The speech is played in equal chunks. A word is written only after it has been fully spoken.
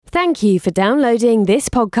Thank you for downloading this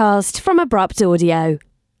podcast from Abrupt Audio.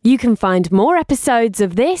 You can find more episodes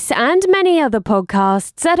of this and many other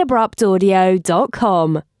podcasts at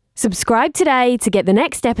abruptaudio.com. Subscribe today to get the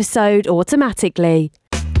next episode automatically.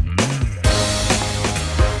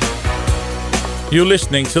 You're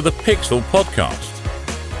listening to the Pixel Podcast.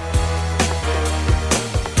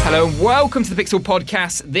 Hello and welcome to the Pixel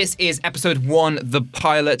Podcast. This is episode 1, the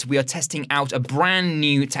pilot. We are testing out a brand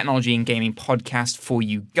new technology and gaming podcast for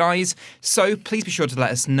you guys. So please be sure to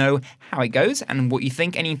let us know how it goes and what you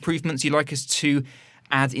think, any improvements you'd like us to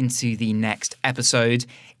add into the next episode.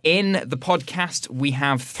 In the podcast, we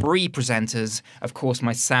have 3 presenters. Of course,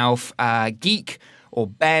 myself, Geek, or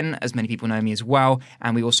Ben, as many people know me as well.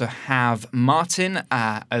 And we also have Martin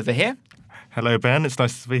over here. Hello, Ben. It's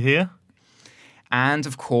nice to be here. And,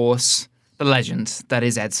 of course, the legend, that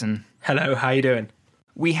is Edson. Hello, how you doing?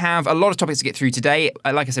 We have a lot of topics to get through today.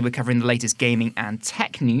 Like I said, we're covering the latest gaming and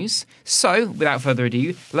tech news. So, without further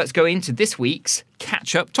ado, let's go into this week's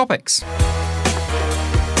catch-up topics.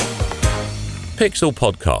 Pixel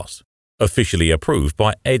Podcast, officially approved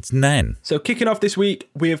by Eds Nen. So kicking off this week,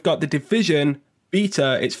 we have got The Division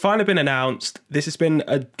beta. It's finally been announced. This has been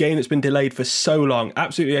a game that's been delayed for so long.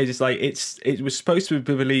 Absolutely ages. It was supposed to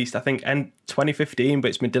be released, I think, end 2015, but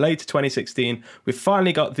it's been delayed to 2016. We've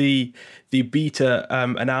finally got the beta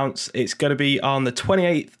announced. It's going to be on the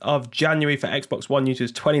 28th of January for Xbox One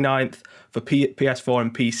users, 29th for PS4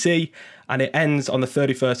 and PC, and it ends on the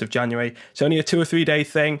 31st of January. It's only a 2 or 3 day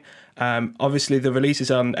thing. Obviously, the release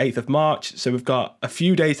is on 8th of March, so we've got a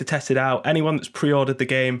few days to test it out. Anyone that's pre-ordered the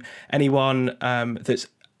game, anyone that's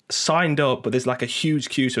signed up, but there's like a huge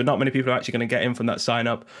queue, so not many people are actually going to get in from that sign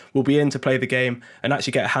up, will be in to play the game and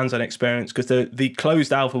actually get a hands-on experience, because the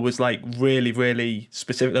closed alpha was like really, really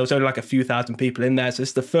specific. There was only like a few thousand people in there, so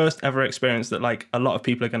it's the first ever experience that like a lot of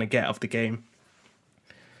people are going to get of the game.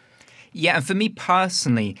 Yeah, and for me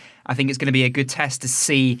personally, I think it's going to be a good test to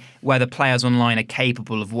see whether players online are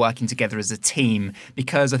capable of working together as a team,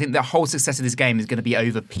 because I think the whole success of this game is going to be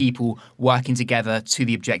over people working together to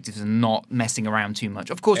the objectives and not messing around too much.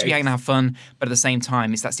 Of course, we can have fun, but at the same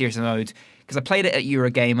time, it's that serious mode. Because I played it at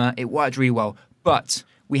Eurogamer, it worked really well, but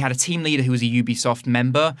we had a team leader who was a Ubisoft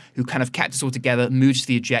member who kind of kept us all together, moved to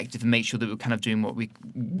the objective, and made sure that we were kind of doing what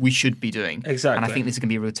we should be doing. Exactly. And I think this is going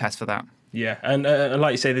to be a real test for that. Yeah, and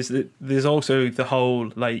like you say, there's also the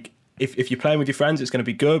whole, like, if you're playing with your friends, it's going to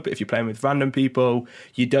be good, but if you're playing with random people,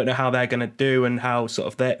 you don't know how they're going to do and how sort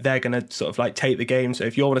of they're going to sort of like take the game. So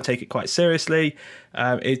if you want to take it quite seriously,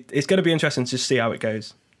 it's going to be interesting to see how it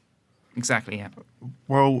goes. Exactly, yeah.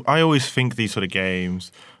 Well, I always think these sort of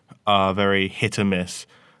games are very hit or miss.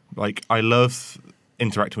 Like, I love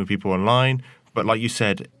interacting with people online, but like you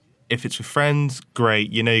said, if it's with friends,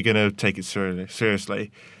 great, you know you're going to take it seriously.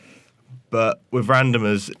 But with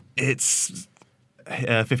randomers, it's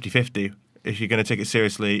 50-50 if you're going to take it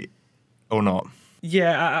seriously or not.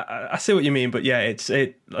 Yeah, I see what you mean, but yeah, it's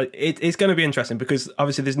going to be interesting, because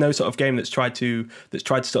obviously there's no sort of game that's tried to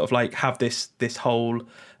sort of like have this whole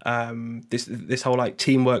this whole like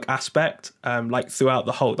teamwork aspect like throughout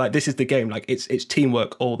the whole, like, this is the game, like it's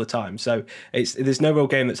teamwork all the time. So there's no real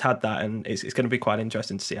game that's had that, and it's going to be quite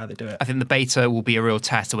interesting to see how they do it. I think the beta will be a real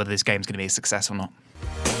test of whether this game's going to be a success or not.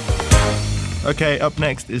 Okay, up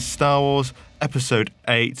next is Star Wars Episode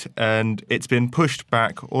 8, and it's been pushed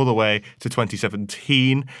back all the way to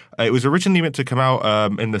 2017. It was originally meant to come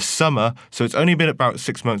out in the summer, so it's only been about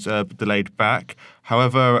 6 months delayed back.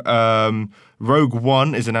 However, Rogue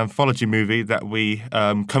One is an anthology movie that we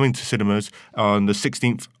coming to cinemas on the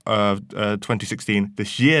 16th of 2016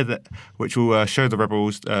 this year, which will show the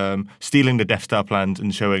rebels stealing the Death Star plans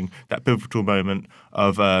and showing that pivotal moment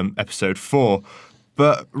of Episode 4.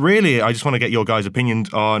 But really, I just want to get your guys'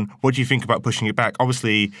 opinions on what do you think about pushing it back.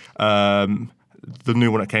 Obviously, the new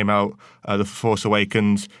one that came out, The Force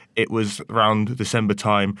Awakens, it was around December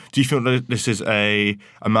time. Do you feel that this is a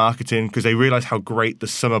marketing, because they realised how great the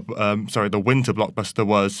winter blockbuster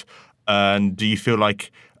was? And do you feel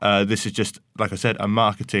like this is just, like I said, a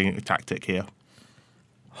marketing tactic here?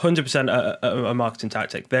 100% a marketing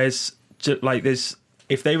tactic.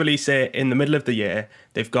 If they release it in the middle of the year,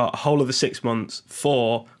 they've got a whole of the 6 months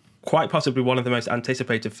for quite possibly one of the most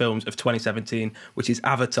anticipated films of 2017, which is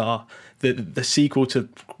Avatar, the sequel to,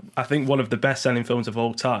 I think, one of the best-selling films of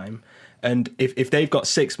all time. And if they've got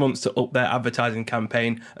 6 months to up their advertising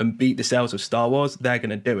campaign and beat the sales of Star Wars, they're going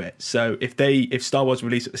to do it. So if Star Wars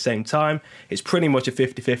release at the same time, it's pretty much a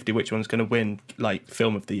 50-50 which one's going to win, like,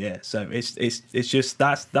 film of the year. So it's just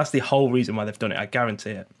that's the whole reason why they've done it. I guarantee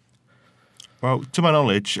it. Well, to my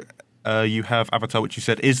knowledge, you have Avatar, which you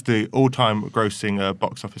said is the all-time grossing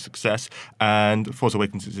box office success, and Force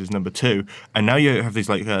Awakens is number 2. And now you have these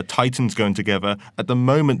titans going together. At the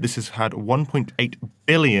moment, this has had 1.8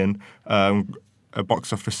 billion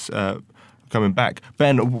box office coming back.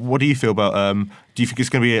 Ben, what do you feel about? Do you think it's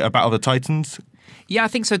going to be a battle of the titans? Yeah, I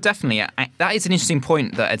think so, definitely. That is an interesting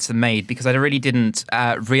point that Edson made, because I really didn't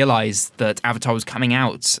realise that Avatar was coming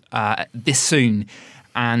out this soon.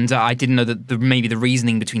 And I didn't know that maybe the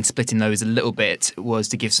reasoning between splitting those a little bit was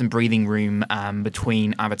to give some breathing room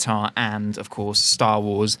between Avatar and, of course, Star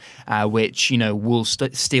Wars, which, will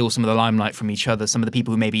steal some of the limelight from each other. Some of the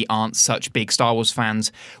people who maybe aren't such big Star Wars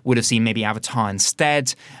fans would have seen maybe Avatar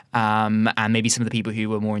instead, and maybe some of the people who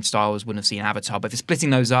were more in Star Wars wouldn't have seen Avatar. But if you're splitting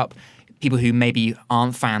those up, people who maybe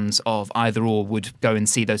aren't fans of either or would go and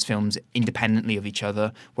see those films independently of each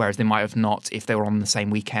other, whereas they might have not if they were on the same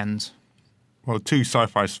weekend. Well, 2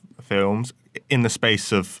 sci-fi films in the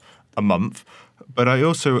space of a month. But I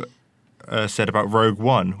also said about Rogue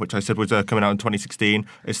One, which I said was coming out in 2016.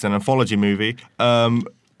 It's an anthology movie.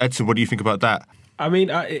 Edson, what do you think about that? I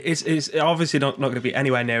mean, it's obviously not going to be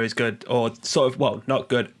anywhere near as good, or sort of, well, not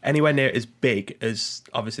good, anywhere near as big as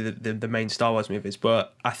obviously the main Star Wars movies.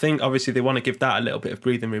 But I think obviously they want to give that a little bit of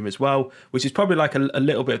breathing room as well, which is probably like a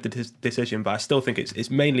little bit of the decision. But I still think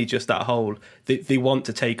it's mainly just that whole they want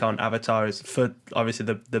to take on Avatar as for obviously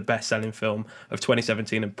the best selling film of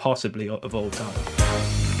 2017 and possibly of all time.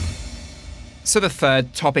 So the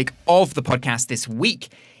third topic of the podcast this week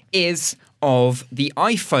is of the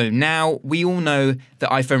iPhone. Now, we all know that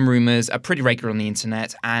iPhone rumours are pretty regular on the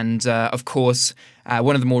internet, and of course,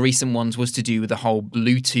 one of the more recent ones was to do with the whole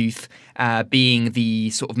Bluetooth being the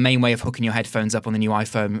sort of main way of hooking your headphones up on the new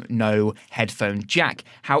iPhone, no headphone jack.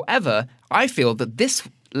 However, I feel that this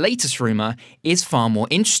latest rumour is far more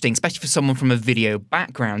interesting, especially for someone from a video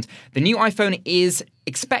background. The new iPhone is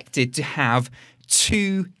expected to have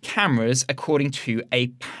 2 cameras according to a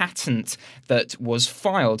patent that was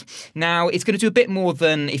filed. Now, it's going to do a bit more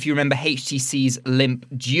than, if you remember, HTC's LIMP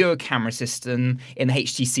duo camera system in the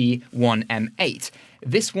HTC One M8.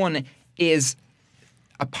 This one is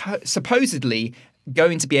supposedly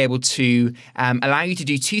going to be able to allow you to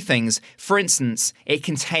do 2 things. For instance, it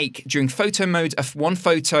can take, during photo mode, one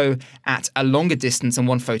photo at a longer distance and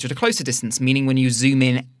one photo at a closer distance, meaning when you zoom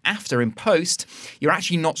in after in post, you're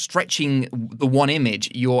actually not stretching the one image.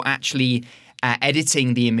 You're actually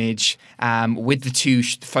editing the image with the 2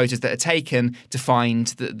 photos that are taken to find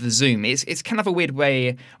the zoom. It's kind of a weird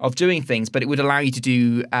way of doing things, but it would allow you to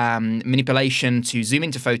do manipulation to zoom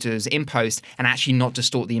into photos in post and actually not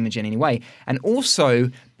distort the image in any way. And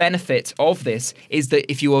also, benefit of this is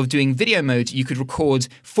that if you are doing video mode, you could record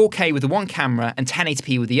 4K with the one camera and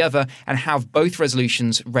 1080p with the other and have both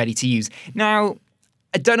resolutions ready to use. Now,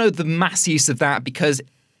 I don't know the mass use of that, because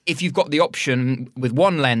if you've got the option with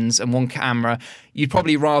one lens and one camera, you'd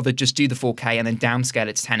probably rather just do the 4K and then downscale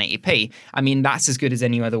it to 1080p. I mean, that's as good as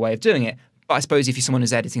any other way of doing it. But I suppose if you're someone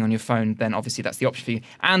who's editing on your phone, then obviously that's the option for you.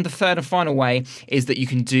 And the third and final way is that you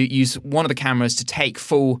can use one of the cameras to take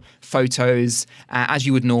full photos as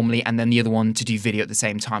you would normally, and then the other one to do video at the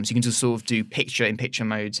same time. So you can just sort of do picture-in-picture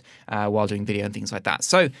mode while doing video and things like that.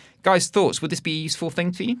 So, guys, thoughts? Would this be a useful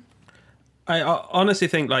thing for you? I honestly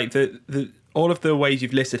think like all of the ways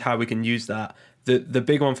you've listed how we can use that, the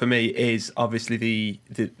big one for me is obviously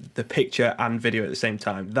the picture and video at the same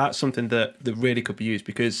time. That's something that really could be used,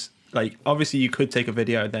 because like obviously you could take a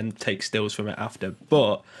video and then take stills from it after,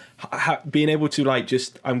 but being able to like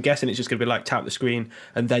just, I'm guessing it's just going to be like tap the screen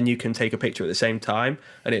and then you can take a picture at the same time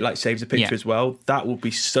and it like saves a picture as well. That will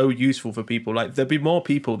be so useful for people. Like there'll be more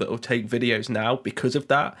people that will take videos now because of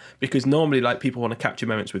that, because normally like people want to capture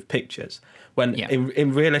moments with pictures when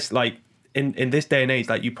in realist, like in this day and age,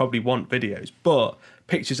 like you probably want videos, but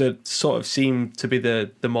pictures are sort of seem to be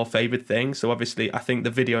the more favoured thing. So obviously I think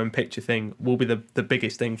the video and picture thing will be the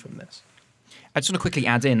biggest thing from this. I just want to quickly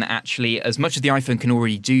add in that actually, as much as the iPhone can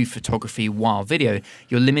already do photography while video,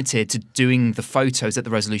 you're limited to doing the photos at the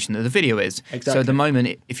resolution that the video is. Exactly. So at the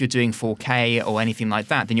moment, if you're doing 4K or anything like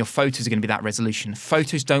that, then your photos are going to be that resolution.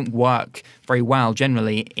 Photos don't work very well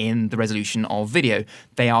generally in the resolution of video.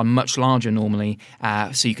 They are much larger normally,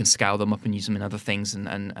 so you can scale them up and use them in other things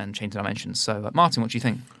and change the dimensions. So Martin, what do you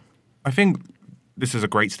think? I think this is a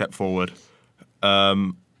great step forward.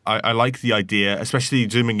 I like the idea, especially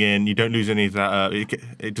zooming in. You don't lose any of that.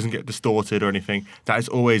 It doesn't get distorted or anything. That is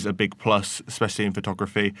always a big plus, especially in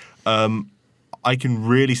photography. I can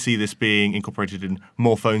really see this being incorporated in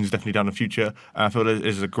more phones definitely down the future. I feel it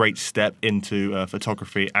is a great step into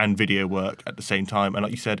photography and video work at the same time. And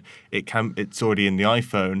like you said, it's already in the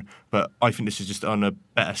iPhone, but I think this is just on a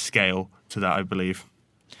better scale to that, I believe.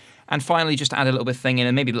 And finally, just to add a little bit of thing in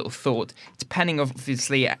and maybe a little thought, depending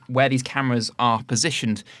obviously where these cameras are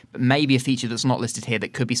positioned, but maybe a feature that's not listed here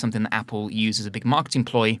that could be something that Apple uses as a big marketing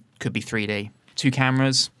ploy could be 3D. 2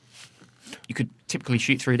 cameras, you could typically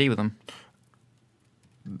shoot 3D with them.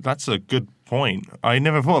 That's a good point. I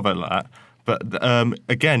never thought about that. But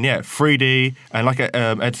again, 3D, and like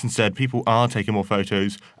Edson said, people are taking more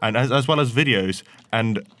photos, and as well as videos,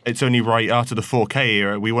 and it's only right after the 4K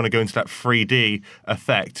era we want to go into that 3D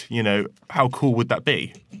effect. How cool would that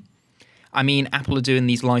be? I mean, Apple are doing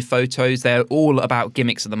these live photos. They're all about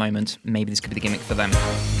gimmicks at the moment. Maybe this could be the gimmick for them.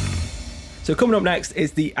 So coming up next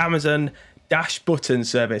is the Amazon Dash Button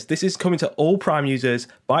service. This is coming to all Prime users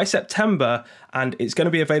by September, and it's going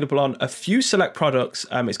to be available on a few select products.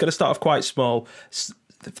 It's going to start off quite small.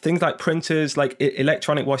 Things like printers, like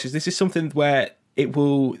electronic washers. This is something where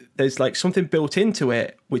there's like something built into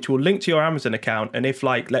it which will link to your Amazon account, and if,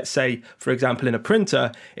 like, let's say for example in a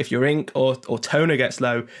printer, if your ink or toner gets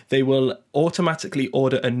low, they will automatically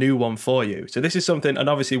order a new one for you. So this is something, and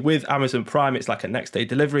obviously with Amazon Prime it's like a next day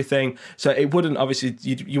delivery thing, so it wouldn't, obviously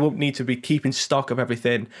you won't need to be keeping stock of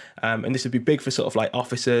everything, and this would be big for sort of like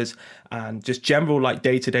offices and just general like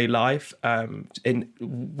day-to-day life,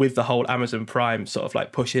 with the whole Amazon Prime sort of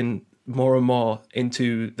like pushing more and more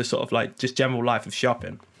into the sort of like just general life of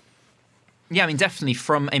shopping. Yeah, I mean, definitely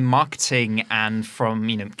from a marketing and from,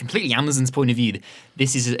 completely Amazon's point of view,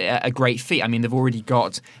 this is a great feat. I mean, they've already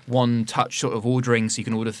got one-touch sort of ordering, so you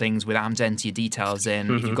can order things without having to enter your details in.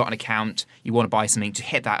 Mm-hmm. If you've got an account, you want to buy something, to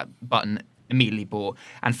hit that button, immediately bought.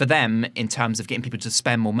 And for them, in terms of getting people to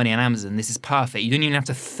spend more money on Amazon, this is perfect. You don't even have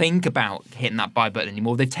to think about hitting that buy button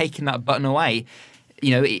anymore. They've taken that button away.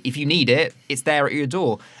 If you need it, it's there at your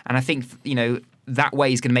door. And I think, that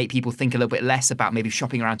way is going to make people think a little bit less about maybe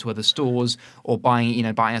shopping around to other stores or buying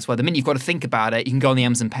elsewhere. The minute you've got to think about it, you can go on the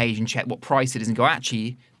Amazon page and check what price it is and go,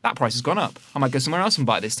 actually, that price has gone up. I might go somewhere else and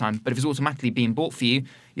buy it this time. But if it's automatically being bought for you,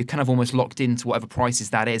 you're kind of almost locked into whatever prices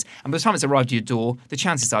that is. And by the time it's arrived at your door, the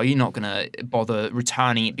chances are you're not going to bother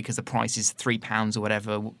returning it because the price is £3 or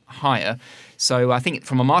whatever higher. So I think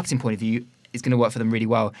from a marketing point of view, it's going to work for them really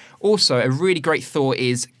well. Also, a really great thought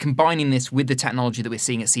is combining this with the technology that we're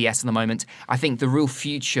seeing at CES at the moment. I think the real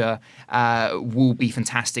future will be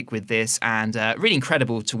fantastic with this, and really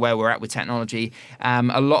incredible to where we're at with technology.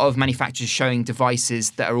 A lot of manufacturers showing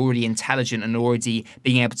devices that are already intelligent and already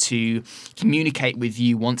being able to communicate with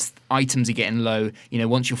you once items are getting low,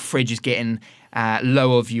 once your fridge is getting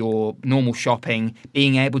low of your normal shopping,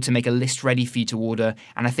 being able to make a list ready for you to order.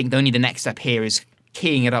 And I think only the next step here is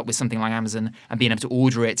keying it up with something like Amazon and being able to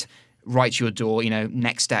order it right to your door,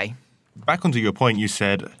 next day. Back onto your point, you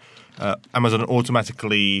said Amazon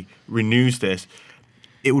automatically renews this.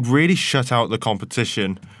 It would really shut out the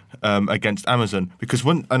competition against Amazon, because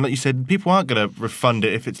and like you said, people aren't going to refund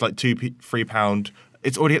it if it's like £3.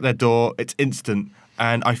 It's already at their door. It's instant.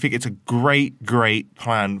 And I think it's a great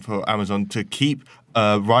plan for Amazon to keep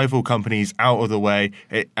rival companies out of the way,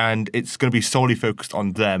 and it's going to be solely focused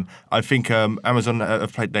on them. I think Amazon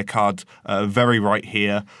have played their cards very right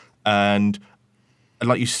here, and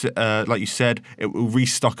like you said, it will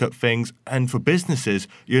restock up things. And for businesses,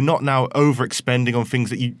 you're not now overexpending on things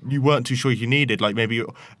that you weren't too sure you needed. Like maybe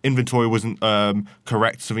your inventory wasn't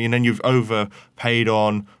correct, something, and then you've overpaid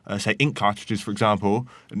on, say, ink cartridges, for example.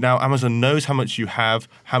 Now Amazon knows how much you have,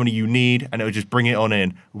 how many you need, and it will just bring it on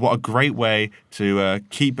in. What a great way to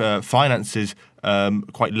keep finances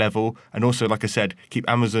quite level, and also, like I said, keep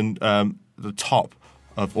Amazon the top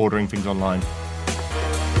of ordering things online.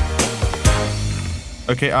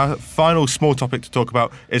 Okay, our final small topic to talk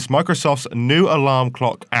about is Microsoft's new alarm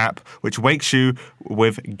clock app, which wakes you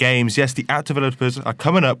with games. Yes, the app developers are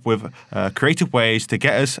coming up with creative ways to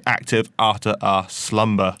get us active after our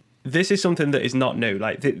slumber. This is something that is not new.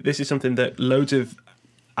 Like this is something that loads of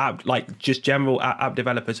just general app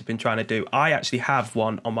developers have been trying to do. I actually have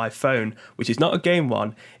one on my phone, which is not a game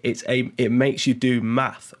one. It makes you do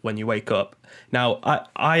math when you wake up. Now,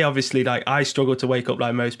 I obviously, I struggle to wake up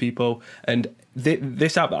like most people, and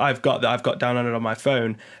this app that I've got down on it on my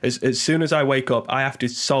phone, as soon as I wake up, I have to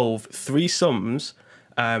solve 3 sums.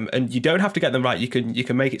 And you don't have to get them right. You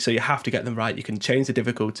can make it so you have to get them right. You can change the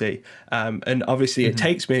difficulty, and obviously it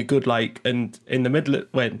takes me a good and in the middle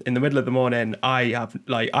of the morning,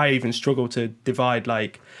 I even struggle to divide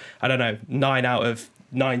 9 out of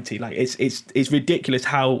 90. It's ridiculous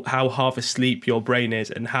how half asleep your brain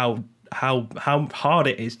is, and how hard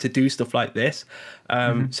it is to do stuff like this.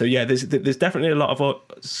 So yeah, there's definitely a lot of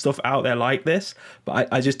stuff out there like this, but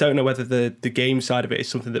I just don't know whether the game side of it is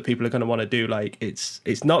something that people are going to want to do.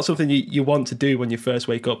 It's not something you want to do when you first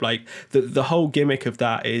wake up. The whole gimmick of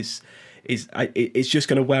that is it's just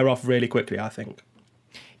going to wear off really quickly, I think.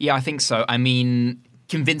 Yeah, I think so. I mean,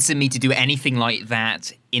 convincing me to do anything like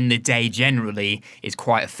that in the day generally is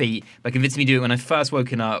quite a feat. But convincing me to do it when I first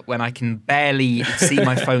woken up, when I can barely see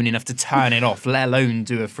my phone enough to turn it off, let alone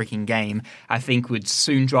do a freaking game, I think would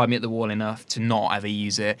soon drive me at the wall enough to not ever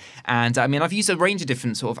use it. And I mean, I've used a range of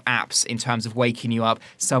different sort of apps in terms of waking you up,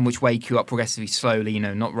 some which wake you up progressively slowly,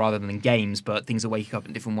 not rather than games, but things that wake you up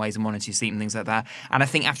in different ways and monitor your sleep and things like that. And I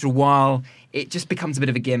think after a while, it just becomes a bit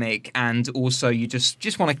of a gimmick, and also you just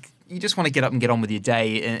want to get up and get on with your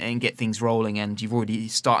day and get things rolling, and you've already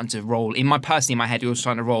starting to roll. In my head, you're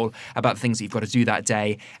starting to roll about the things that you've got to do that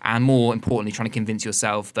day, and more importantly, trying to convince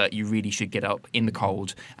yourself that you really should get up in the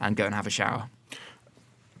cold and go and have a shower.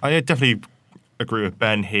 I definitely agree with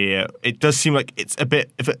Ben here. It does seem like it's a bit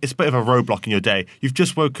of a roadblock in your day. You've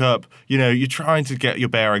just woke up, you're trying to get your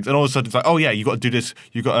bearings, and all of a sudden it's like, oh yeah, you got to do this.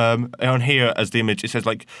 You got on here as the image, it says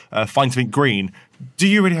like find something green. Do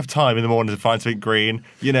you really have time in the morning to find something green?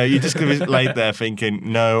 You're just going to be laid there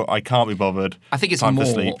thinking, no, I can't be bothered. I think it's time more.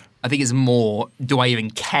 To sleep. I think it's more. Do I even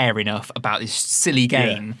care enough about this silly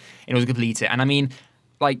game in order to complete it? And I mean,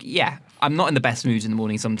 I'm not in the best moods in the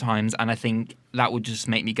morning sometimes, and I think that would just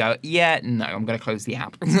make me go, yeah, no, I'm going to close the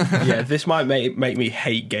app. Yeah, this might make me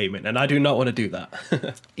hate gaming, and I do not want to do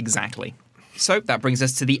that. Exactly. So that brings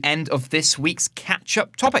us to the end of this week's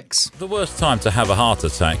catch-up topics. The worst time to have a heart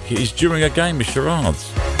attack is during a game of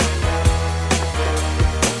charades.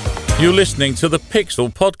 You're listening to the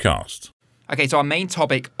Pixel Podcast. Okay, so our main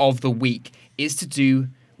topic of the week is to do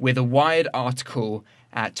with a Wired article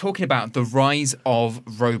talking about the rise of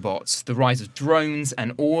robots, the rise of drones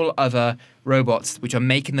and all other robots which are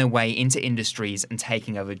making their way into industries and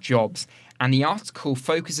taking over jobs. And the article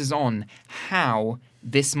focuses on how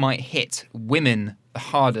this might hit women the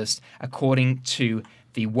hardest, according to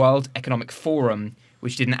the World Economic Forum,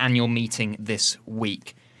 which did an annual meeting this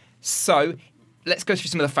week. So let's go through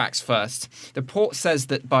some of the facts first. The report says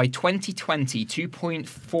that by 2020,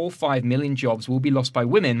 2.45 million jobs will be lost by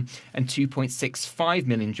women and 2.65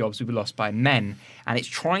 million jobs will be lost by men. And it's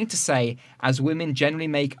trying to say, as women generally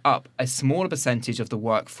make up a smaller percentage of the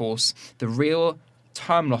workforce, the real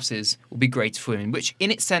term losses will be greater for women, which in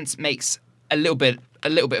its sense makes a little bit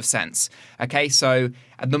of sense. Okay, so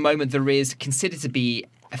at the moment there is considered to be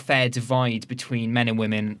a fair divide between men and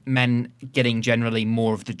women, men getting generally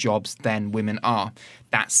more of the jobs than women are.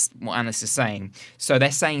 That's what analysts are saying. So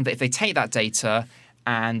they're saying that if they take that data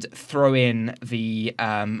and throw in the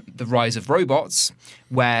rise of robots,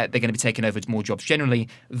 where they're going to be taking over more jobs generally,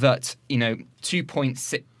 that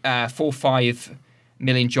 2.45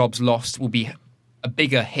 million jobs lost will be a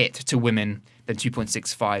bigger hit to women than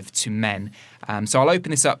 2.65 to men. So I'll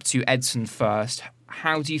open this up to Edson first.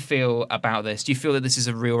 How do you feel about this? Do you feel that this is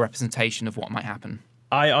a real representation of what might happen?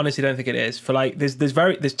 I honestly don't think it is. For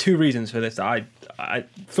there's two reasons for this. I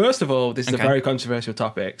first of all, this is a very controversial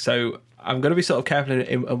topic, so I'm going to be sort of careful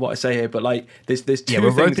in what I say here. But there's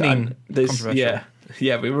two things.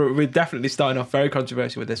 We're definitely starting off very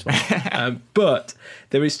controversial with this one. But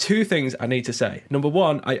there is two things I need to say. Number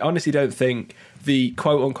one, I honestly don't think the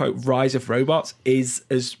quote unquote rise of robots is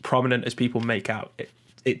as prominent as people make out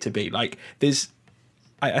it to be.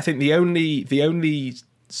 I think the only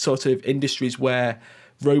sort of industries where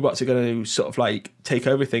robots are going to sort of take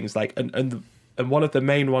over things and one of the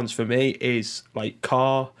main ones for me is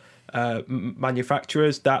car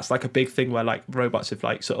manufacturers. That's a big thing where robots have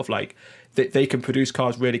they can produce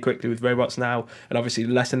cars really quickly with robots now, and obviously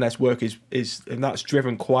less and less work is and that's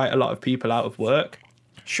driven quite a lot of people out of work.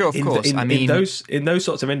 Sure, of course. In those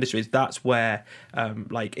sorts of industries, that's where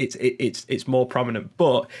it's more prominent,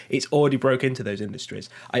 but it's already broke into those industries.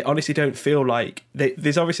 I honestly don't feel like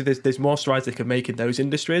there's more strides they can make in those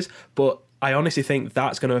industries, but I honestly think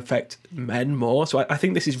that's going to affect men more. So I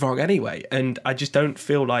think this is wrong anyway, and I just don't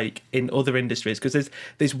feel like in other industries, because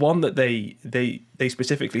there's one that they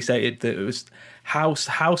specifically stated that it was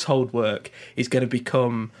household work is going to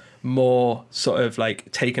become more sort of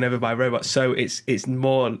taken over by robots, so it's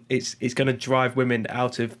going to drive women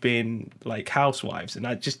out of being housewives, and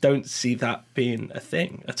I just don't see that being a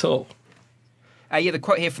thing at all. The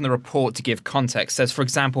quote here from the report, to give context, says, for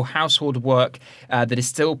example, household work that is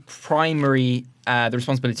still primary the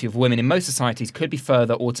responsibility of women in most societies could be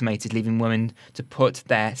further automated, leaving women to put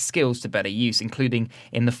their skills to better use, including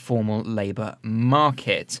in the formal labour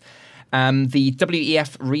market. The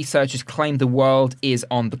WEF researchers claim the world is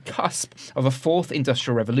on the cusp of a fourth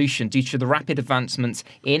industrial revolution due to the rapid advancements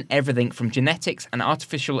in everything from genetics and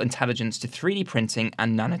artificial intelligence to 3D printing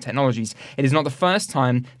and nanotechnologies. It is not the first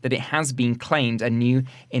time that it has been claimed a new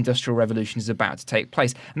industrial revolution is about to take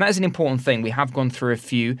place. And that is an important thing. We have gone through a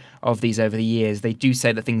few of these over the years. They do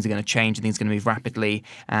say that things are going to change and things are going to move rapidly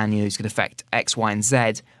and it's going to affect X, Y, and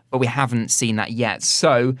Z. But we haven't seen that yet.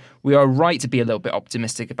 So we are right to be a little bit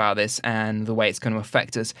optimistic about this and the way it's going to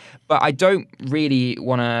affect us. But I don't really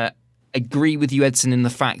want to agree with you, Edson, in the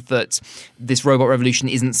fact that this robot revolution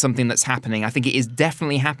isn't something that's happening. I think it is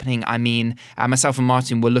definitely happening. I mean, myself and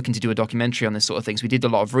Martin were looking to do a documentary on this sort of thing. So we did a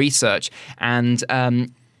lot of research, and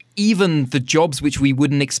even the jobs which we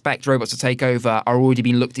wouldn't expect robots to take over are already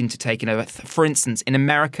being looked into taking over. For instance, in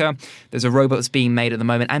America, there's a robot that's being made at the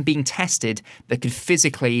moment and being tested that could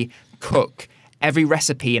physically cook every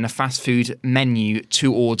recipe in a fast food menu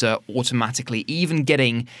to order automatically, even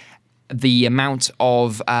getting the amount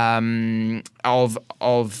of time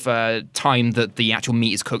that the actual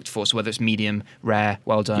meat is cooked for. So whether it's medium, rare,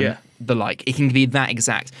 well done, the like, it can be that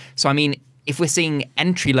exact. So I mean, if we're seeing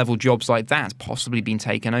entry-level jobs like that possibly being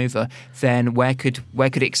taken over, then where could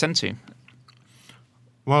it extend to?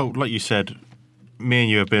 Well, like you said, me and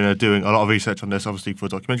you have been doing a lot of research on this, obviously, for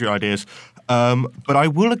documentary ideas. But I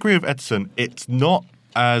will agree with Edson. It's not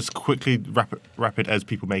as quickly rapid as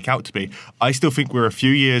people make out to be. I still think we're a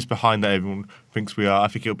few years behind that everyone thinks we are. I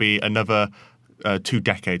think it'll be another 2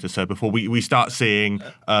 decades or so before we start seeing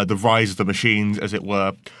the rise of the machines, as it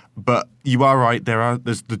were. But you are right.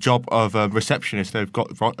 There's the job of a receptionist. They've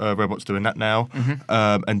got robots doing that now,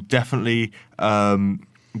 and definitely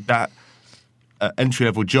that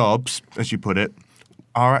entry-level jobs, as you put it,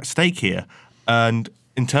 are at stake here. And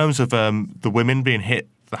in terms of the women being hit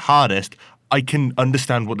the hardest, I can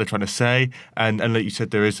understand what they're trying to say, and like you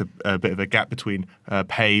said, there is a bit of a gap between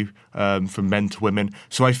pay from men to women.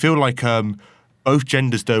 So I feel like both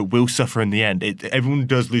genders, though, will suffer in the end. Everyone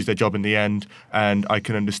does lose their job in the end, and I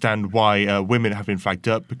can understand why women have been flagged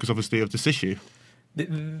up because, obviously, of this issue.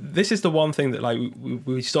 This is the one thing that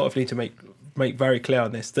we sort of need to make very clear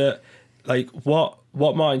on this, that what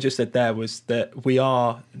Martin just said there was that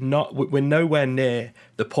we're nowhere near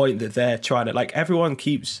the point that they're trying to, everyone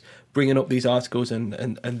keeps bringing up these articles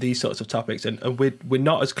and these sorts of topics, and we're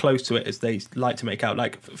not as close to it as they like to make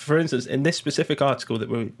out. For instance, in this specific article that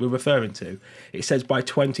we're referring to, it says by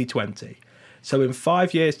 2020. So in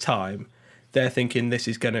 5 years' time, they're thinking this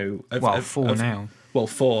is going to...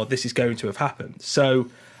 this is going to have happened. So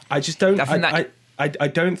I just don't... I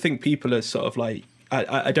don't think people are sort of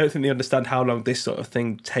I don't think they understand how long this sort of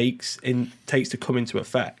thing takes to come into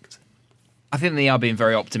effect. I think they are being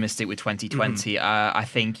very optimistic with 2020. I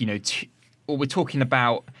think, we're talking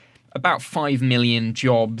about 5 million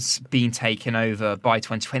jobs being taken over by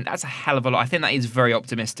 2020. That's a hell of a lot. I think that is very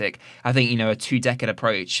optimistic. I think, a 2-decade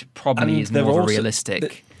approach probably is more of a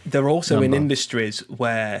realistic They're also number. in industries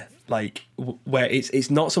where it's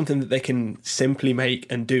not something that they can simply make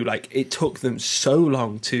and do. It took them so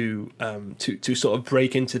long to sort of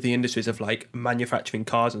break into the industries of manufacturing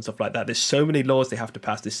cars and stuff like that. There's so many laws they have to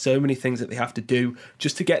pass. There's so many things that they have to do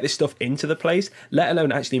just to get this stuff into the place, let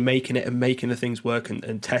alone actually making it and making the things work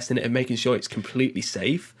and testing it and making sure it's completely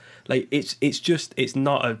safe. We're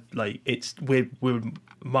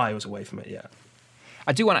miles away from it. Yeah.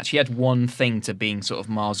 I do want to actually add one thing to being sort of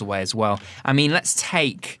miles away as well. I mean, let's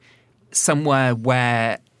take somewhere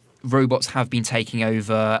where robots have been taking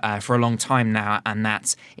over for a long time now, and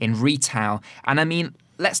that's in retail. And I mean,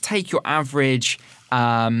 let's take your average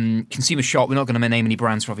consumer shop. We're not going to name any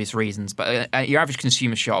brands for obvious reasons, but your average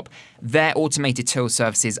consumer shop, their automated till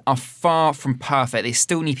services are far from perfect. They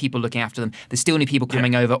still need people looking after them. They still need people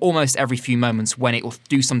coming over almost every few moments when it will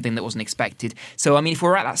do something that wasn't expected. So, I mean, if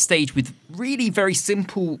we're at that stage with really very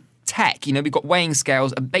simple tech, we've got weighing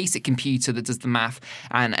scales, a basic computer that does the math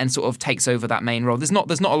and sort of takes over that main role. There's not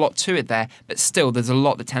a lot to it there, but still there's a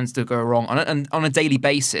lot that tends to go wrong on a daily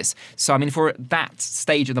basis. So I mean, if we're at that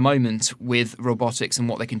stage at the moment with robotics and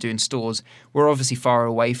what they can do in stores, we're obviously far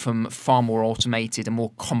away from far more automated and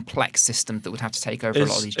more complex systems that would have to take over a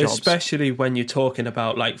lot of these jobs. Especially when you're talking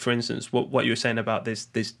about, for instance, what you were saying about this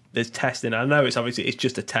testing. I know it's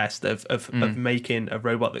just a test of making a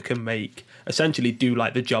robot that can essentially do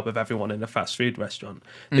the job of everyone in a fast food restaurant.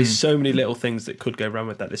 There's so many little things that could go wrong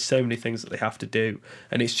with that. There's so many things that they have to do,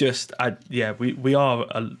 and it's just we are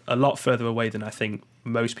a lot further away than I think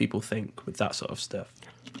most people think with that sort of stuff.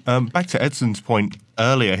 Back to Edson's point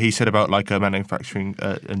earlier, he said about manufacturing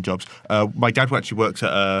and jobs. My dad actually works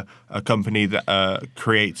at a company that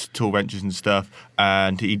creates tool wrenches and stuff,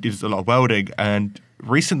 and he does a lot of welding. And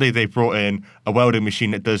recently they brought in a welding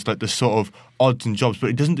machine that does like the sort of odds and jobs, but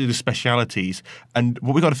it doesn't do the specialities. And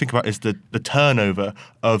what we got to think about is the turnover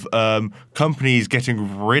of companies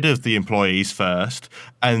getting rid of the employees first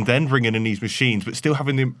and then bringing in these machines, but still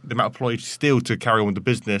having the amount of employees still to carry on with the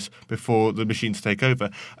business before the machines take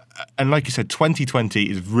over. And like you said,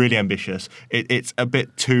 2020 is really ambitious. It's a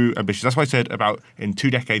bit too ambitious. That's why I said about in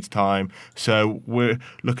 2 decades' time. So we're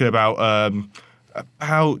looking about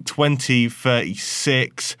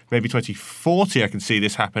 2036, maybe 2040, I can see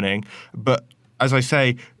this happening. But as I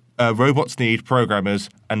say, robots need programmers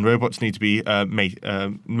and robots need to be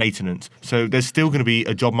maintenance. So there's still going to be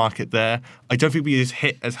a job market there. I don't think we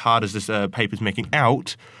hit as hard as this paper's making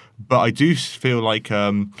out, but I do feel like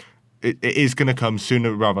it is going to come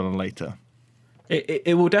sooner rather than later.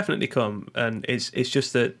 It will definitely come, and it's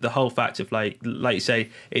just the whole fact of like you say,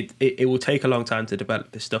 it will take a long time to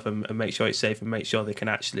develop this stuff and make sure it's safe and make sure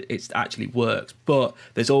it actually works. But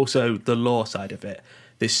there's also the law side of it.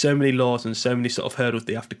 There's so many laws and so many sort of hurdles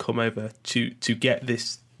they have to come over to get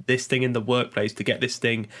this thing in the workplace, to get this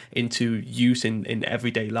thing into use in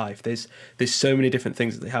everyday life. There's so many different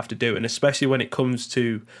things that they have to do, and especially when it comes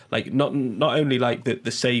to like not only like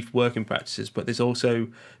the safe working practices, but there's also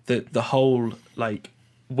the whole like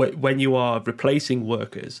when you are replacing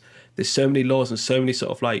workers, there's so many laws and so many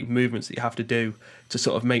sort of like movements that you have to do to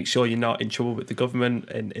sort of make sure you're not in trouble with the government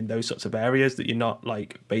in those sorts of areas, that you're not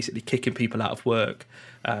like basically kicking people out of work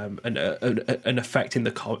and affecting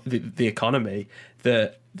the economy.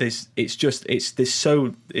 That it's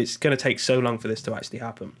going to take so long for this to actually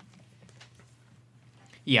happen.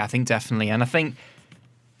 Yeah, I think definitely. And I think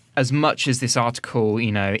as much as this article,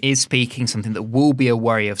 is speaking something that will be a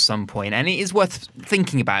worry of some point, and it is worth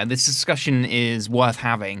thinking about. This discussion is worth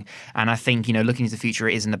having. And I think, looking into the future,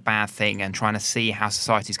 it isn't a bad thing, and trying to see how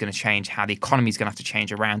society is going to change, how the economy is going to have to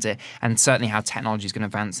change around it, and certainly how technology is going to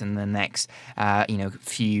advance in the next,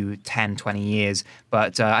 few 10, 20 years.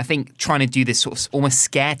 But I think trying to do this sort of almost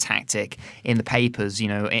scare tactic in the papers,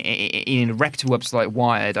 in a reputable website like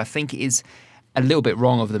Wired, I think is a little bit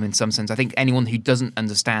wrong of them in some sense. I think anyone who doesn't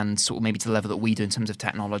understand sort of maybe to the level that we do in terms of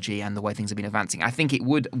technology and the way things have been advancing, I think it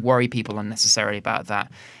would worry people unnecessarily about that.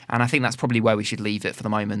 And I think that's probably where we should leave it for the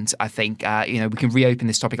moment. I think, we can reopen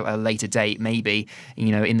this topic at a later date, maybe,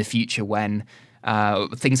 in the future when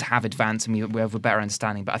things have advanced and we have a better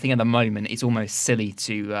understanding. But I think at the moment it's almost silly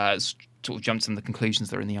to sort of jump to some of the conclusions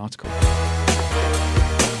that are in the article.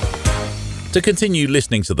 To continue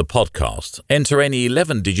listening to the podcast, enter any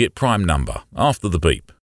 11-digit prime number after the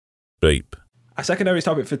beep. Beep. Our secondary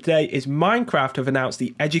topic for today is Minecraft have announced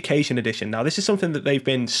the Education Edition. Now, this is something that they've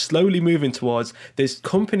been slowly moving towards. There's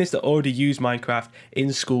companies that already use Minecraft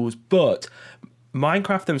in schools, but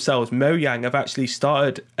Minecraft themselves, Mojang, have actually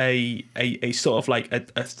started a sort of like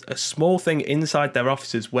a small thing inside their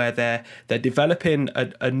offices where they're developing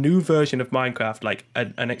a new version of Minecraft, like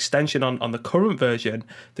an extension on the current version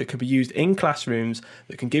that can be used in classrooms,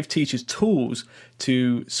 that can give teachers tools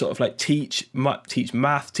to sort of like teach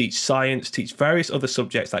math, teach science, teach various other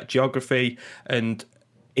subjects like geography, and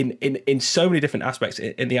in so many different aspects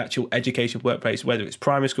in the actual education workplace, whether it's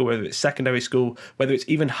primary school, whether it's secondary school, whether it's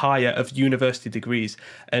even higher of university degrees.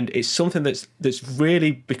 And it's something that's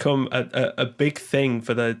really become a big thing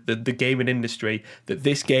for the gaming industry, that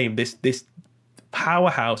this game, this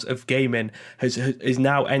powerhouse of gaming is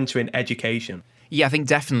now entering education. Yeah, I think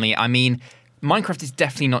definitely. I mean, Minecraft is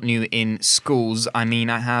definitely not new in schools. I mean,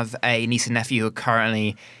 I have a niece and nephew who are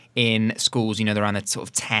currently in schools, they're around the sort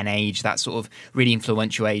of 10 age, that sort of really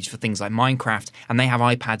influential age for things like Minecraft, and they have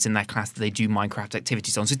iPads in their class that they do Minecraft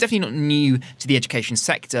activities on. So it's definitely not new to the education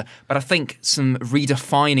sector, but I think some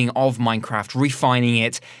redefining of Minecraft, refining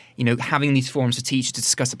it, having these forums for teachers to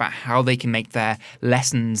discuss about how they can make their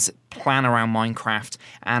lessons plan around Minecraft.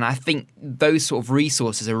 And I think those sort of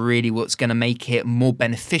resources are really what's going to make it more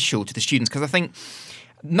beneficial to the students, because I think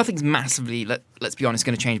nothing's massively, let's be honest,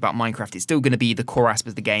 going to change about Minecraft. It's still going to be the core aspect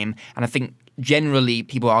of the game, and I think generally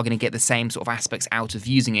people are going to get the same sort of aspects out of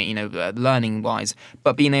using it, learning wise,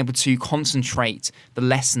 but being able to concentrate the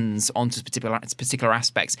lessons onto particular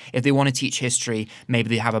aspects. If they want to teach history, maybe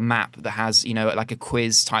they have a map that has like a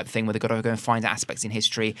quiz type thing where they've got to go and find aspects in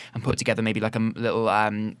history and put together maybe like a little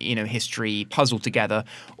history puzzle together,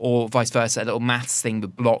 or vice versa, a little maths thing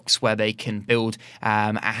with blocks where they can build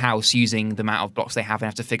a house using the amount of blocks they have and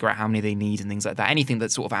have to figure out how many they need and things like that. Anything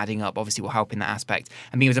that's sort of adding up obviously will help in that aspect,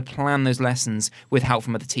 and being able to plan those lessons with help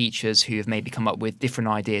from other teachers who have maybe come up with different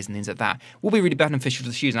ideas and things like that will be really beneficial to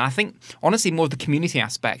the students. And I think honestly more of the community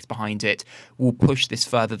aspect behind it will push this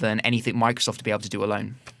further than anything Microsoft to be able to do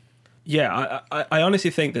alone. Yeah, I honestly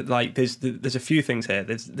think that like there's a few things here.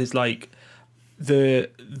 There's like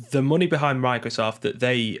the money behind Microsoft that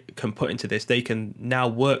they can put into this, they can now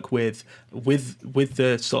work with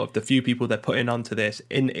the sort of the few people they're putting onto this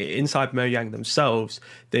inside Mojang themselves.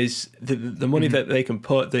 There's the money that they can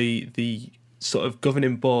put, the sort of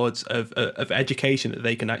governing boards of education that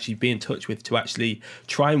they can actually be in touch with to actually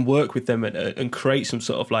try and work with them and create some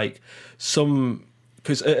sort of like some.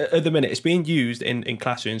 Because at the minute it's being used in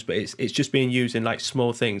classrooms, but it's just being used in like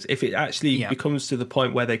small things. If it actually becomes to the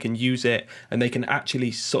point where they can use it and they can actually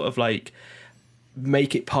sort of like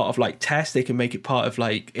make it part of like tests, they can make it part of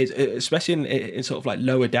like, especially in sort of like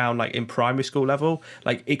lower down, like in primary school level,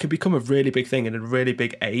 like it could become a really big thing and a really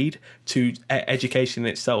big aid to education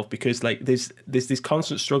in itself. Because like there's this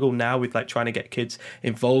constant struggle now with like trying to get kids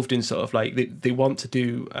involved in sort of like they want to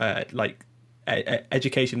do like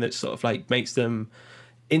education that sort of like makes them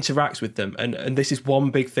interacts with them, and this is one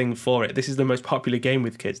big thing for it. This is the most popular game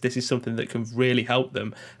with kids. This is something that can really help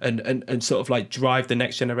them and sort of like drive the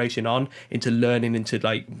next generation on into learning, into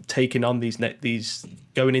like taking on these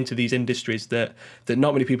going into these industries that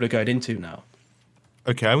not many people are going into now.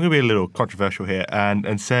 Okay, I'm going to be a little controversial here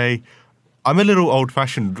and say I'm a little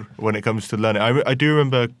old-fashioned when it comes to learning. I do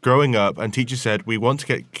remember growing up and teachers said we want to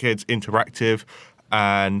get kids interactive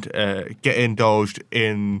and get indulged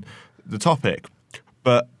in the topic.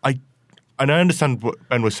 But I understand what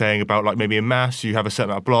Ben was saying about like maybe in maths you have a certain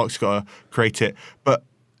amount of blocks, got to create it. But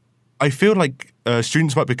I feel like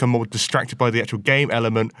students might become more distracted by the actual game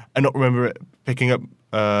element and not remember picking up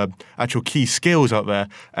actual key skills out there.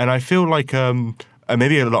 And I feel like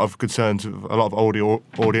maybe a lot of concerns of a lot of older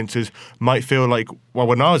audiences might feel like, well,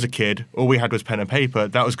 when I was a kid, all we had was pen and paper.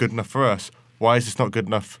 That was good enough for us. Why is this not good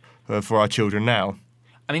enough for our children now?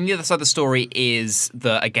 I mean, the other side of the story is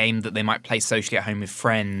that a game that they might play socially at home with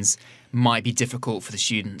friends might be difficult for the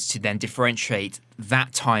students to then differentiate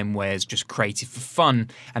that time where it's just creative for fun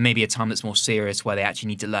and maybe a time that's more serious where they actually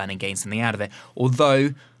need to learn and gain something out of it.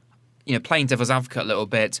 Although, you know, playing devil's advocate a little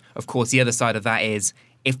bit, of course, the other side of that is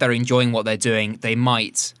if they're enjoying what they're doing, they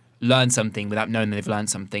might learn something without knowing they've learned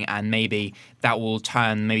something, and maybe that will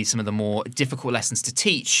turn maybe some of the more difficult lessons to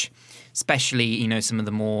teach, especially, you know, some of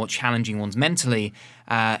the more challenging ones mentally,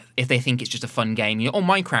 if they think it's just a fun game. You know, or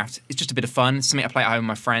Minecraft, it's just a bit of fun, something I play at home with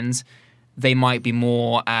my friends. They might be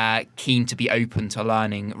more keen to be open to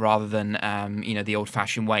learning rather than, you know, the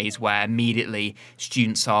old-fashioned ways where immediately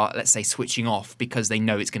students are, let's say, switching off because they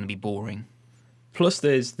know it's going to be boring. Plus,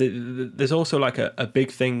 there's also like a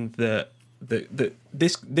big thing that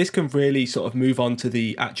this can really sort of move on to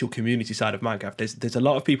the actual community side of Minecraft. There's a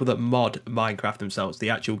lot of people that mod Minecraft themselves, the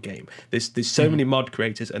actual game. There's so many mod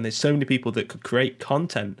creators, and there's so many people that could create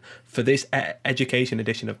content for this education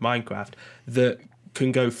edition of Minecraft that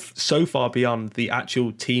can go so far beyond the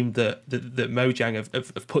actual team that Mojang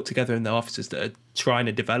have put together in their offices that are trying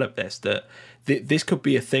to develop this. That this could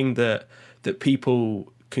be a thing that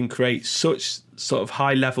people can create such sort of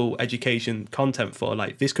high level education content for.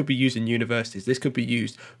 Like, this could be used in universities, this could be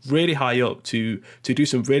used really high up to do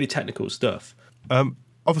some really technical stuff.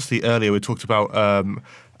 Obviously earlier we talked about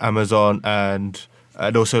Amazon and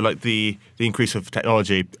also like the increase of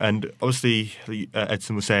technology, and obviously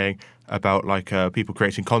Edson was saying about like people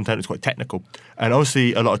creating content is quite technical, and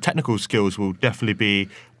obviously a lot of technical skills will definitely be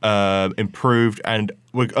improved, and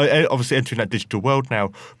we're obviously entering that digital world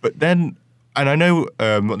now. But then, and I know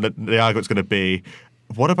the argument's going to be,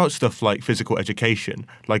 what about stuff like physical education?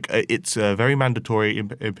 Like, it's very mandatory in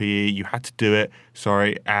PE. You had to do it.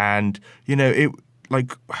 Sorry, and you know, it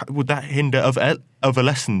like would that hinder other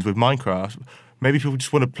lessons with Minecraft? Maybe people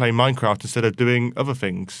just want to play Minecraft instead of doing other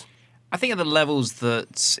things. I think at the levels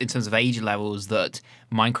that, in terms of age levels, that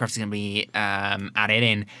Minecraft is going to be added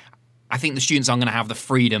in, I think the students aren't going to have the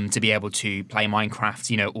freedom to be able to play Minecraft,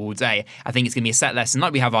 you know, all day. I think it's going to be a set lesson,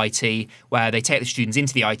 like we have IT, where they take the students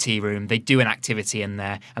into the IT room, they do an activity in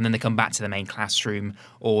there, and then they come back to the main classroom,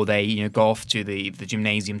 or they, you know, go off to the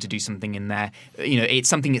gymnasium to do something in there. You know, it's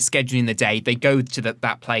something that's scheduled in the day. They go to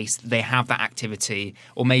that place, they have that activity,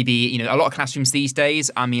 or maybe, you know, a lot of classrooms these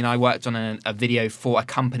days. I mean, I worked on a video for a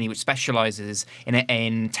company which specialises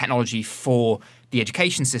in technology for the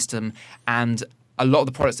education system, and a lot of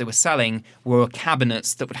the products they were selling were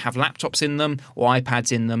cabinets that would have laptops in them or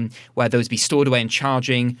iPads in them, where those be stored away and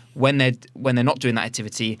charging when they're not doing that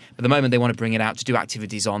activity. But the moment they want to bring it out to do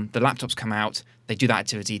activities on, the laptops come out, they do that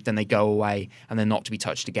activity, then they go away and they're not to be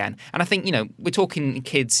touched again. And I think, you know, we're talking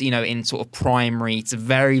kids, you know, in sort of primary to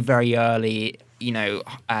very, very early, you know,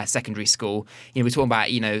 secondary school. You know, we're talking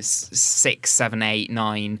about, you know, 6, 7, 8,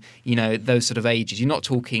 9, you know, those sort of ages. You're not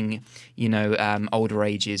talking, you know, older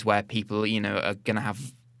ages where people, you know, are going to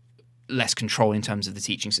have less control in terms of the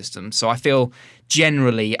teaching system. So I feel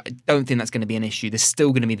generally, I don't think that's going to be an issue. There's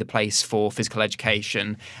still going to be the place for physical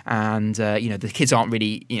education, and the kids aren't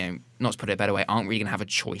really, not to put it a better way, aren't really going to have a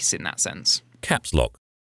choice in that sense. Caps Lock,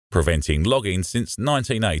 preventing logging since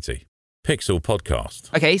 1980. Pixel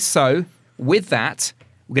Podcast. Okay, so with that,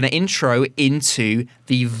 we're going to intro into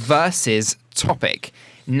the versus topic.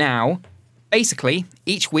 Now, basically,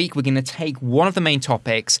 each week we're going to take one of the main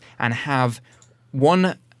topics and have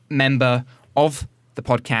one member of the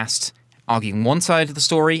podcast arguing one side of the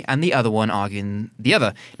story and the other one arguing the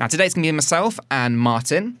other. Now, today it's going to be myself and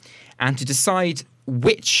Martin, and to decide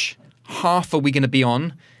which half are we going to be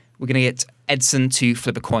on, we're going to get Edson to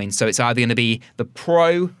flip a coin. So it's either going to be the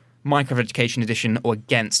pro Minecraft Education Edition or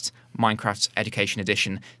against Minecraft Education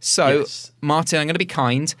Edition. So, yes. Martin, I'm going to be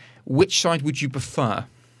kind. Which side would you prefer?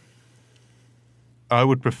 I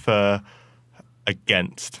would prefer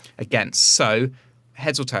against. Against. So,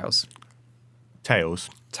 heads or tails?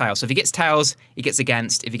 Tails. Tails. So if he gets tails, he gets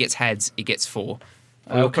against. If he gets heads, he gets for.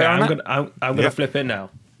 Okay, I'm gonna flip it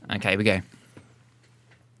now. Okay, here we go.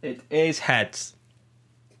 It is heads.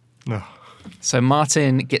 No. So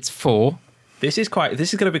Martin gets 4. This is going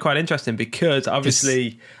to be quite interesting because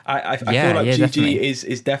obviously I feel like GG definitely.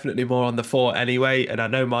 is definitely more on the 4 anyway, and I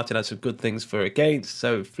know Martin has some good things for against,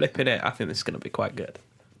 so flipping it, I think this is going to be quite good.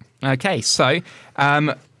 Okay, so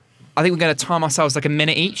I think we're going to time ourselves like a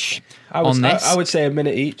minute each on this. I would say a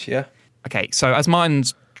minute each, yeah. Okay, so as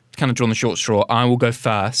Martin's kind of drawn the short straw, I will go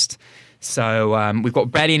first. So we've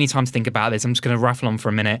got barely any time to think about this. I'm just going to raffle on for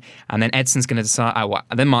a minute, and then Edson's going to decide.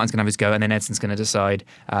 And then Martin's going to have his go, and then Edson's going to decide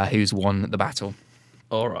who's won the battle.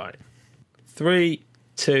 All right. 3,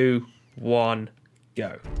 2, 1,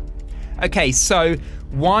 go. Okay, so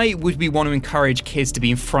why would we want to encourage kids to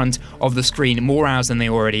be in front of the screen more hours than they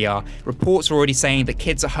already are? Reports are already saying that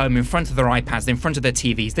kids at home in front of their iPads, they're in front of their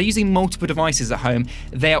TVs, they're using multiple devices at home,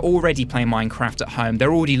 they're already playing Minecraft at home,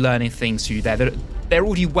 they're already learning things through there, they're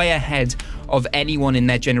already way ahead of anyone in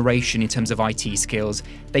their generation in terms of IT skills.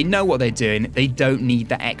 They know what they're doing, they don't need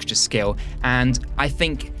that extra skill, and I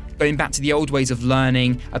think going back to the old ways of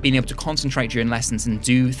learning, of being able to concentrate during lessons and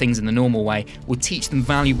do things in the normal way, will teach them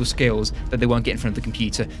valuable skills that they won't get in front of the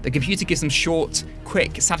computer. The computer gives them short,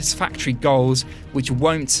 quick, satisfactory goals, which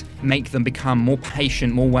won't make them become more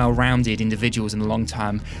patient, more well-rounded individuals in the long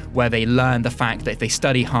term, where they learn the fact that if they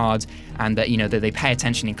study hard and that that they pay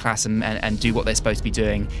attention in class and do what they're supposed to be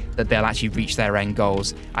doing, that they'll actually reach their end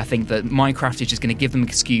goals. I think that Minecraft is just going to give them an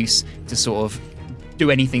excuse to sort of do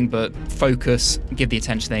anything but focus, give the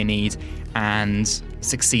attention they need, and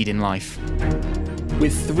succeed in life.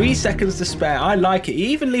 With 3 seconds to spare, I like it. He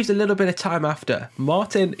even leaves a little bit of time after.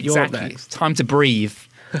 Martin, you're exactly. next. Time to breathe.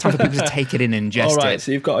 Time for people to take it in and ingest it. All right,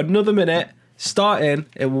 so you've got another minute. Starting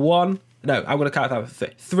in 1. No, I'm going to count down to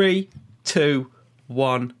 3, 2,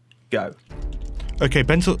 1, go. Okay,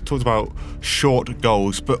 Ben talked about short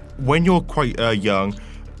goals, but when you're quite young,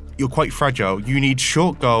 you're quite fragile. You need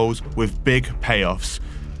short goals with big payoffs,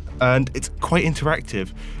 and it's quite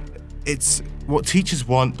interactive. It's what teachers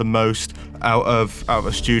want the most out of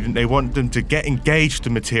a student. They want them to get engaged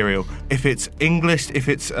in material. If it's English, if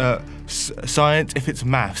it's science, if it's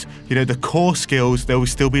maths, the core skills, they will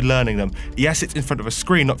still be learning them. Yes, it's in front of a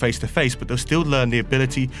screen, not face to face, but they'll still learn the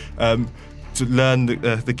ability to learn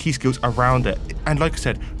the key skills around it. And like I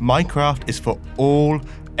said, Minecraft is for all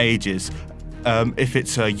ages. If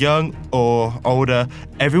it's young or older,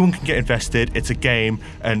 everyone can get invested. It's a game,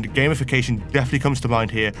 and gamification definitely comes to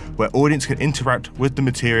mind here, where audience can interact with the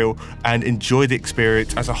material and enjoy the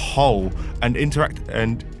experience as a whole and interact.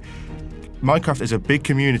 And Minecraft is a big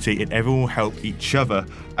community, and everyone will help each other.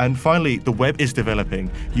 And finally, the web is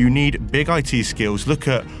developing. You need big IT skills. Look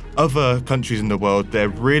at other countries in the world. They're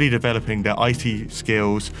really developing their IT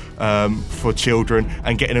skills for children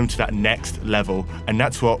and getting them to that next level. And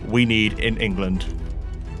that's what we need in England.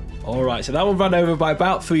 All right, so that one ran over by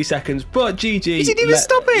about 3 seconds, but GG... You didn't even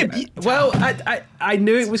stop him! Well, I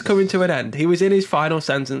knew it was coming to an end. He was in his final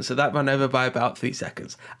sentence, so that ran over by about 3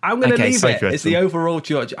 seconds. I'm going to leave it as the overall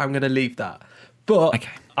judge. I'm going to leave that. But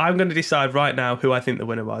I'm going to decide right now who I think the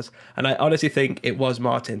winner was. And I honestly think it was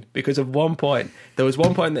Martin, because of one point. There was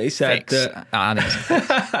one point that he said that...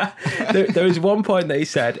 there was one point that he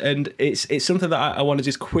said, and it's something that I want to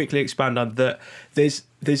just quickly expand on, that there's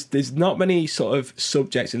not many sort of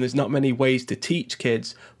subjects and there's not many ways to teach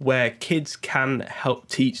kids where kids can help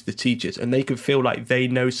teach the teachers and they can feel like they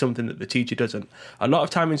know something that the teacher doesn't. A lot of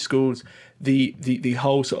time in schools, the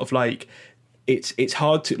whole sort of like it's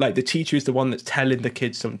hard to, like, the teacher is the one that's telling the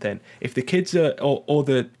kids something. If the kids are or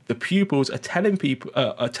the pupils are telling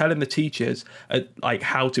the teachers like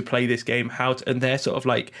how to play this game, and they're sort of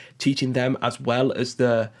like teaching them as well as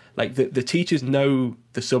the teachers know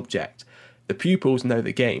the subject, the pupils know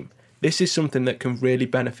the game. This is something that can really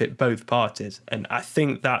benefit both parties, and I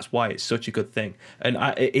think that's why it's such a good thing. And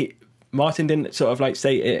Martin didn't sort of like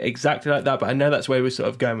say it exactly like that, but I know that's where we're sort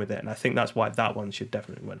of going with it, and I think that's why that one should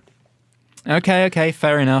definitely win. Okay,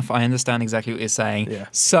 fair enough. I understand exactly what you're saying. Yeah.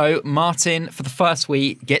 So Martin, for the first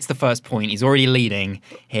week, gets the first point. He's already leading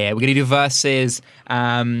here. We're going to do verses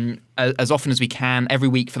as often as we can every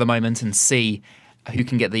week for the moment and see who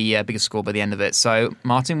can get the biggest score by the end of it. So,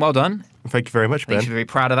 Martin, well done. Thank you very much, Ben. You should be very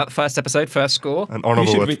proud of that. First episode, first score. An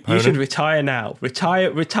honourable opponent. You should retire now.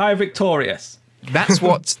 Retire victorious. That's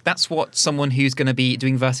what someone who's going to be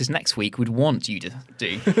doing verses next week would want you to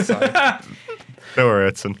do. So. Don't worry,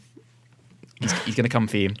 Edson. He's going to come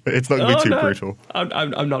for you. It's not going to be too brutal.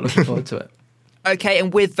 I'm not looking forward to it. Okay,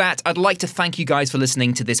 and with that, I'd like to thank you guys for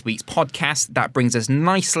listening to this week's podcast. That brings us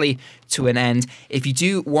nicely to an end. If you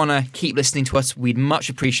do want to keep listening to us, we'd much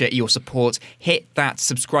appreciate your support. Hit that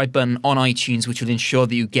subscribe button on iTunes, which will ensure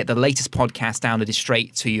that you get the latest podcast downloaded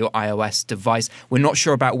straight to your iOS device. We're not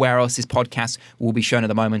sure about where else this podcast will be shown at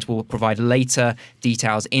the moment. We'll provide later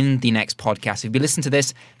details in the next podcast. If you listen to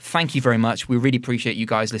this, thank you very much. We really appreciate you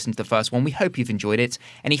guys listening to the first one. We hope you've enjoyed it.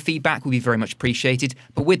 Any feedback will be very much appreciated.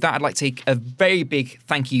 But with that, I'd like to take a very big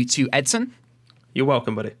thank you to Edson. You're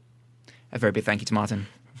welcome, buddy. A very big thank you to Martin.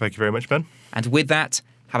 Thank you very much, Ben. And with that,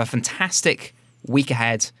 have a fantastic week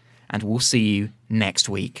ahead, and we'll see you next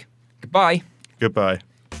week. Goodbye. Goodbye.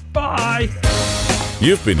 Bye.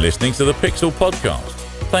 You've been listening to the Pixel Podcast.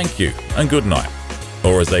 Thank you and good night.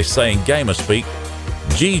 Or as they say in gamer speak,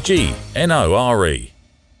 GG NORE.